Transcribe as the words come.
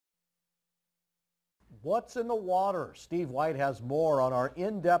What's in the water? Steve White has more on our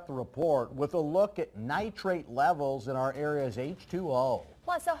in-depth report with a look at nitrate levels in our area's H2O.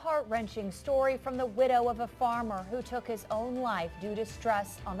 Plus a heart-wrenching story from the widow of a farmer who took his own life due to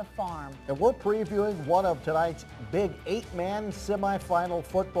stress on the farm. And we're previewing one of tonight's big 8-man semifinal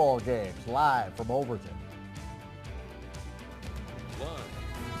football games live from Overton.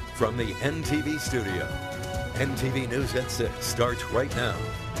 From the NTV studio, NTV News at 6 starts right now.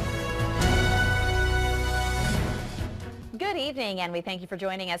 Good evening, and we thank you for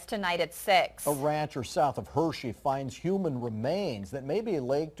joining us tonight at 6. A rancher south of Hershey finds human remains that may be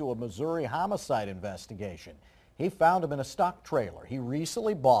linked to a Missouri homicide investigation. He found them in a stock trailer he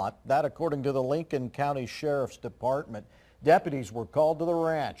recently bought, that according to the Lincoln County Sheriff's Department. Deputies were called to the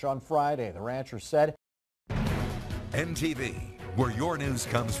ranch on Friday. The rancher said, NTV, where your news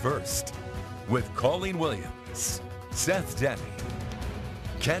comes first, with Colleen Williams, Seth Denny,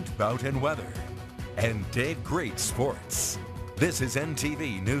 Kent Bout and Weather, and Dave Great Sports. This is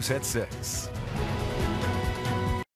NTV News at 6.